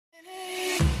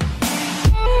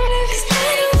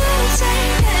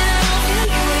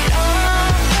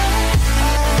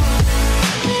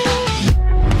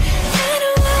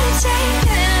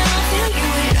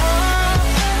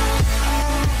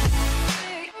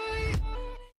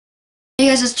Hey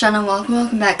guys, it's Jenna.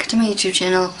 Welcome back to my YouTube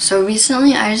channel. So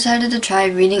recently I decided to try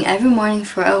reading every morning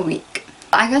for a week.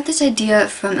 I got this idea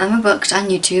from emmmabooks on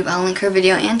YouTube. I'll link her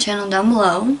video and channel down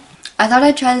below. I thought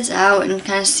I'd try this out and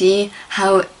kind of see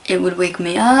how it would wake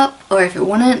me up, or if it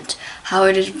wouldn't, how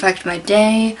it would affect my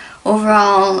day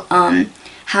overall,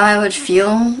 how I would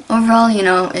feel overall,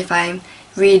 if I'm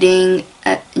reading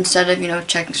instead of,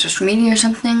 checking social media or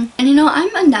something. And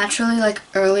I'm a naturally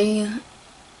early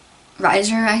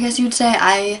riser, I guess you'd say.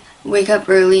 I wake up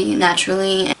early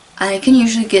naturally. I can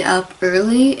usually get up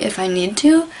early if I need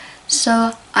to,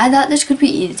 so I thought this could be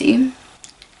easy.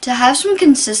 To have some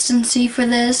consistency for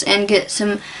this and get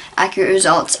some accurate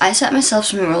results, I set myself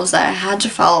some rules that I had to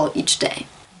follow each day.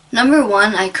 Number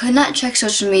 1, I could not check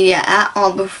social media at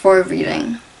all before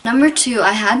reading. Number 2,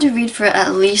 I had to read for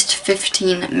at least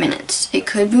 15 minutes. It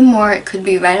could be more, it could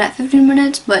be right at 15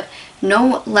 minutes, but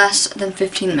no less than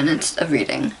 15 minutes of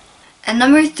reading. And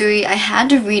number 3, I had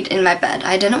to read in my bed.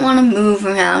 I didn't want to move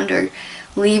around or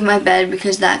leave my bed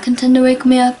because that can tend to wake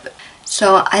me up.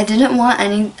 So I didn't want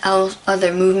any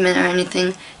other movement or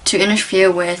anything to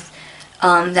interfere with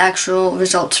the actual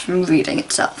results from reading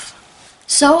itself.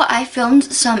 So I filmed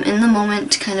some in the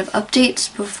moment kind of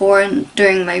updates before and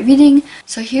during my reading.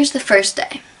 So here's the first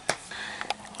day.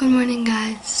 Good morning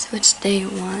guys. So it's day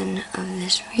 1 of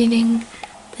this reading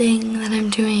thing that I'm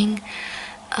doing.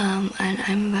 And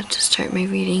I'm about to start my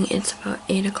reading. It's about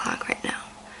 8 o'clock right now.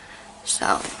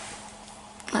 So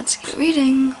let's get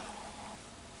reading.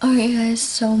 Okay guys,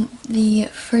 so the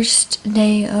first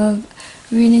day of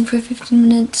reading for 15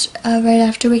 minutes right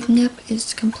after waking up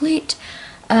is complete.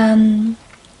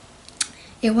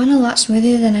 It went a lot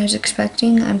smoother than I was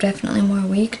expecting. I'm definitely more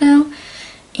awake now.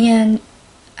 And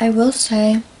I will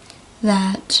say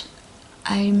that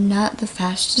I'm not the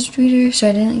fastest reader, so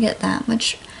I didn't get that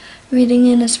much reading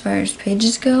in as far as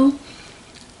pages go,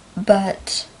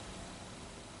 but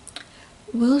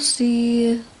we'll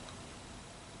see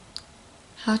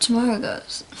how tomorrow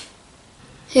goes.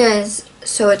 Hey guys,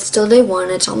 so it's still day 1,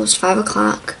 it's almost 5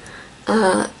 o'clock,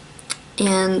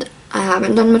 and I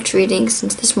haven't done much reading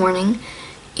since this morning,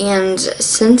 and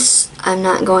since I'm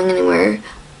not going anywhere,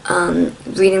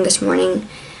 reading this morning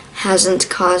hasn't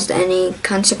caused any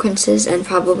consequences and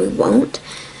probably won't,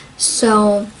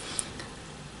 so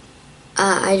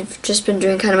I've just been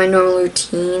doing kind of my normal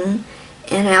routine,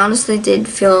 and I honestly did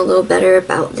feel a little better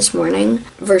about this morning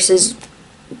versus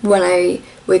when I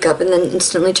wake up and then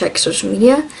instantly check social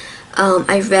media.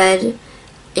 I read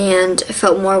and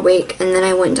felt more awake, and then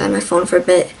I went on my phone for a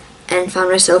bit and found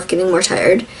myself getting more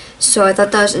tired. So I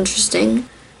thought that was interesting.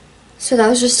 So that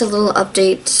was just a little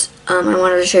update I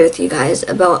wanted to share with you guys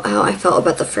about how I felt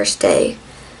about the first day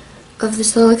of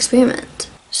this little experiment.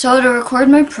 So to record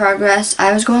my progress,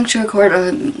 I was going to record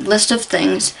a list of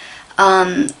things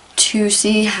to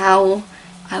see how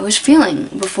I was feeling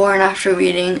before and after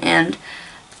reading and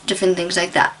different things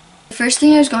like that. The first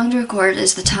thing I was going to record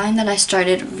is the time that I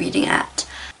started reading at.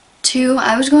 2,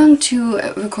 I was going to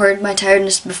record my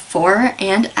tiredness before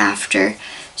and after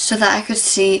so that I could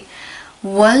see,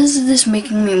 was this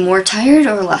making me more tired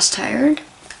or less tired?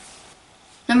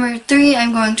 Number 3,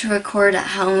 I'm going to record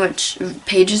how much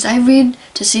pages I read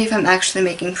to see if I'm actually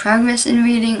making progress in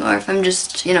reading or if I'm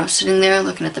just, sitting there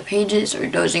looking at the pages or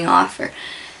dozing off or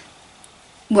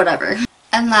whatever.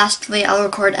 And lastly, I'll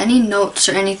record any notes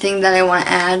or anything that I want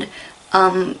to add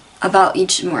about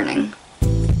each morning.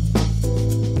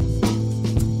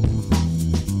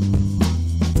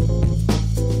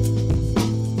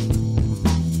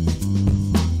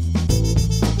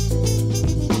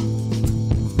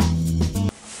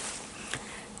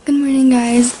 Good morning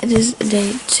guys, it is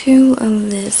day 2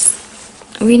 of this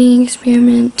reading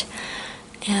experiment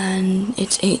and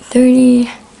it's 8:30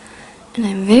 and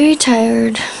I'm very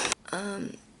tired.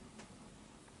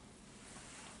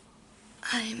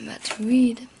 I'm about to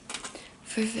read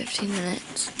for 15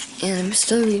 minutes and I'm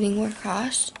still reading Word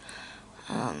Cross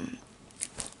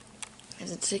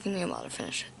because it's taking me a while to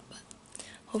finish it, but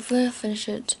hopefully I'll finish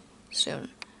it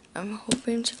soon. I'm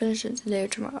hoping to finish it today or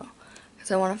tomorrow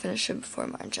because I want to finish it before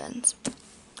March ends.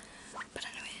 But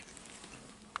anyway,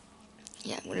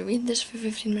 yeah, I'm going to read this for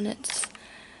 15 minutes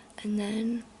and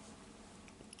then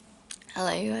I'll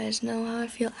let you guys know how I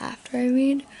feel after I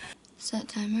read. Set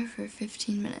timer for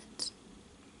 15 minutes.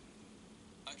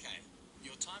 Okay,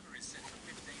 your timer is set for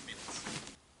 15 minutes.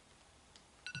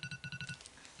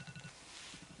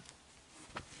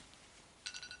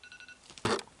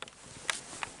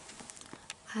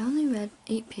 I only read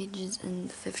 8 pages in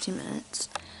 15 minutes,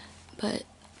 but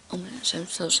oh my gosh, I'm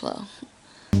so slow.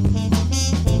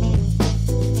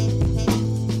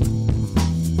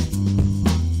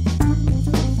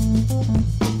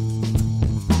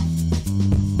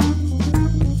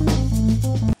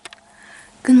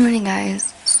 morning,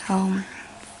 guys. So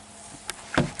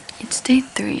it's day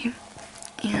 3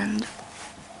 and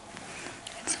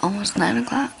it's almost 9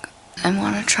 o'clock. I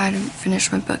want to try to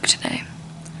finish my book today.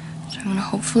 So I'm going to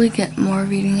hopefully get more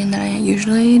reading in than I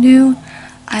usually do.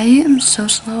 I am so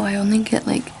slow. I only get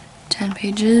like 10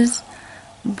 pages,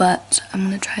 but I'm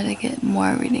going to try to get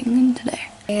more reading in today.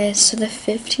 Guys, so the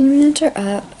 15 minutes are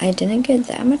up. I didn't get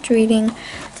that much reading.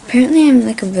 Apparently I'm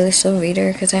like a really slow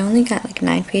reader because I only got like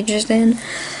 9 pages in,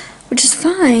 which is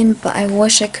fine, but I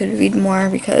wish I could read more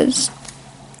because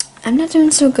I'm not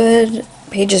doing so good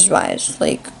pages wise.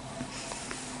 Like,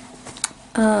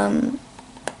 oh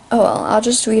well, I'll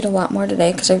just read a lot more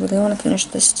today because I really want to finish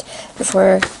this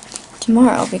before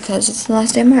tomorrow because it's the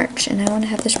last day of March and I want to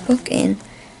have this book in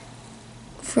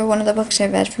for one of the books I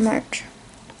read for March.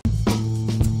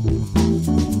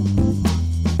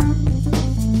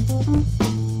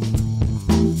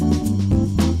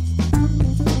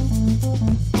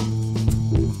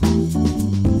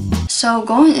 So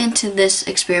going into this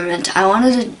experiment, I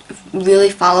wanted to really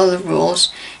follow the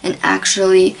rules and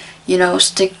actually, you know,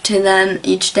 stick to them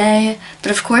each day.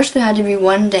 But of course there had to be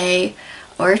one day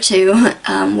or two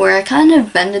where I kind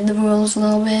of bended the rules a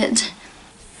little bit.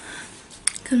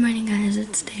 Good morning, guys.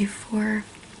 It's day 4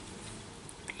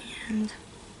 and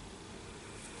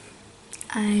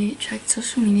I checked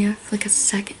social media for like a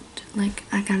second. Like,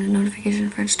 I got a notification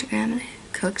for Instagram and I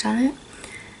clicked on it.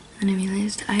 And I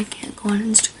realized I can't go on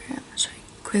Instagram, so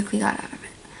I quickly got out of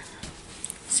it.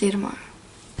 See you tomorrow.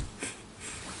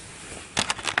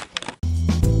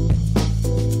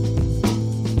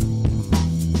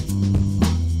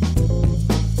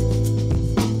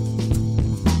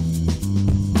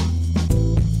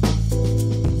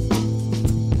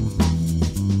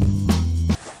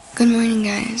 Good morning,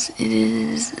 guys. It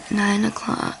is 9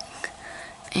 o'clock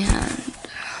and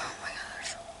oh my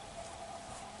gosh.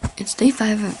 It's day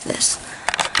 5 of this,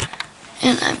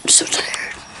 and I'm so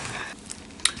tired.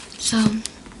 So,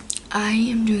 I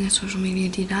am doing a social media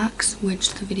detox,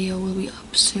 which the video will be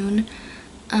up soon.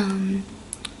 And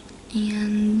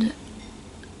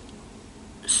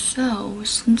so,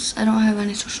 since I don't have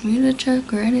any social media to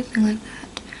check or anything like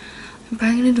that, I'm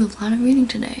probably gonna do a lot of reading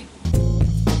today.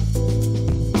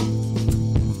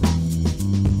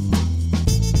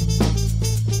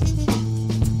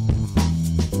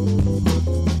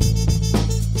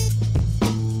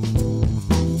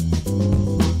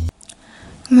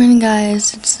 Good morning,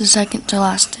 guys. It's the second to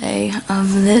last day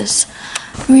of this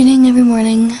reading every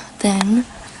morning. Then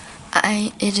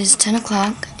it is 10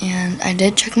 o'clock and I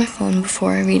did check my phone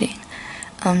before reading.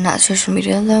 Not social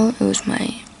media though, it was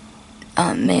my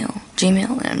mail,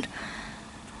 Gmail, and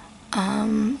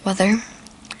weather.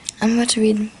 I'm about to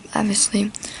read,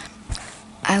 obviously.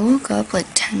 I woke up like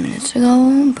 10 minutes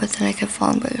ago, but then I kept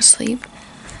falling back asleep.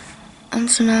 And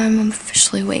so now I'm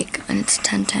officially awake and it's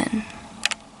 10:10.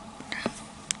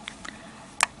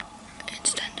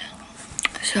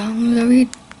 So I'm gonna go read.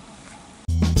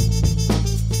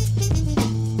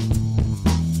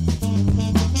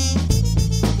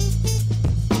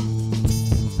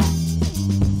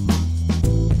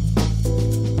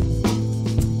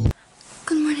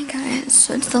 Good morning, guys.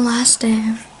 So it's the last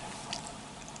day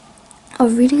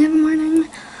of reading every morning.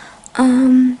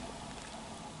 I'm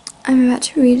about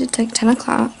to read. It's like 10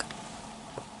 o'clock.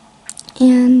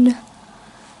 And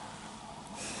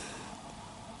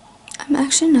I'm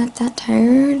actually not that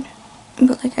tired,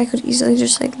 but like I could easily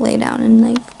just like lay down and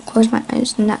like close my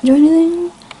eyes and not do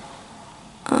anything.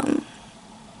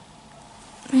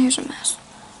 My hair's a mess.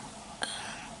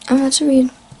 I'm about to read,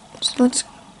 so let's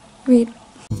read.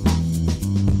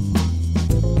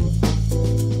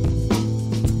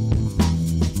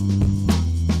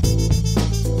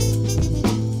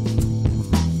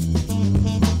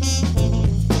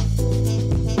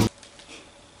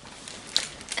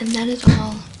 And that is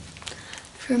all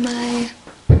for my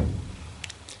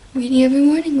reading every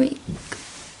morning week.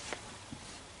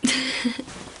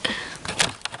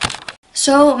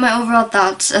 So my overall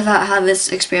thoughts about how this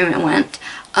experiment went.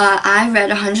 I read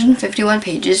 151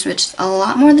 pages, which is a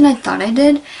lot more than I thought I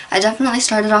did. I definitely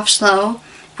started off slow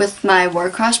with my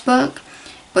Warcross book,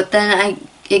 but then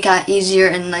it got easier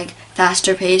and like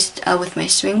faster paced with my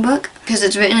swing book because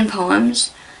it's written in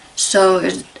poems, so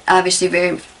it's obviously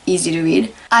very easy to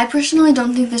read. I personally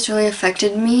don't think this really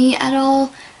affected me at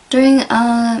all during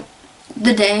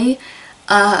the day.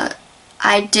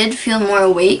 I did feel more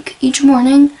awake each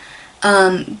morning,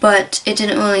 but it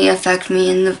didn't really affect me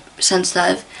in the sense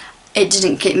that it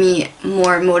didn't get me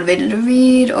more motivated to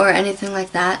read or anything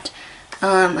like that.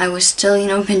 I was still, you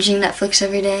know, binging Netflix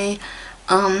every day.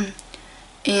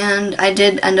 And I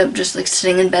did end up just like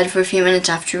sitting in bed for a few minutes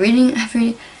after reading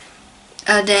every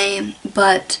a day,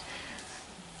 but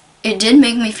it did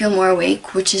make me feel more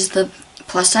awake, which is the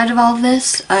plus side of all of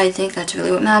this. I think that's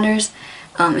really what matters,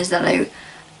 is that I,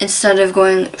 instead of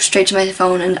going straight to my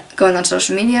phone and going on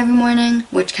social media every morning,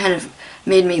 which kind of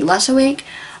made me less awake,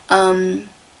 reading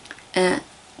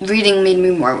made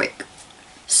me more awake.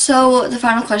 So the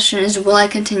final question is, will I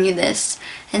continue this?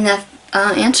 And the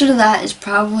answer to that is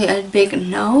probably a big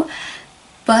no,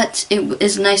 but it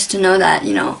is nice to know that,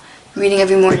 you know, reading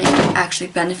every morning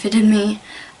actually benefited me,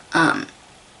 and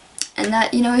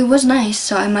that, you know, it was nice,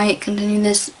 so I might continue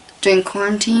this during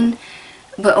quarantine,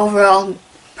 but overall,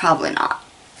 probably not.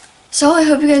 So I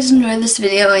hope you guys enjoyed this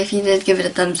video. If you did, give it a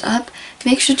thumbs up.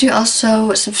 Make sure to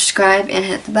also subscribe and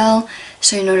hit the bell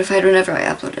so you're notified whenever I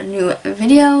upload a new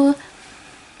video.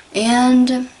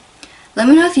 And let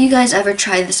me know if you guys ever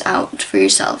try this out for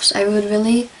yourselves. I would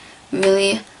really,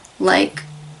 really like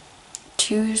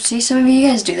to see some of you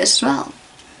guys do this as well.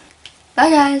 Bye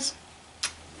guys!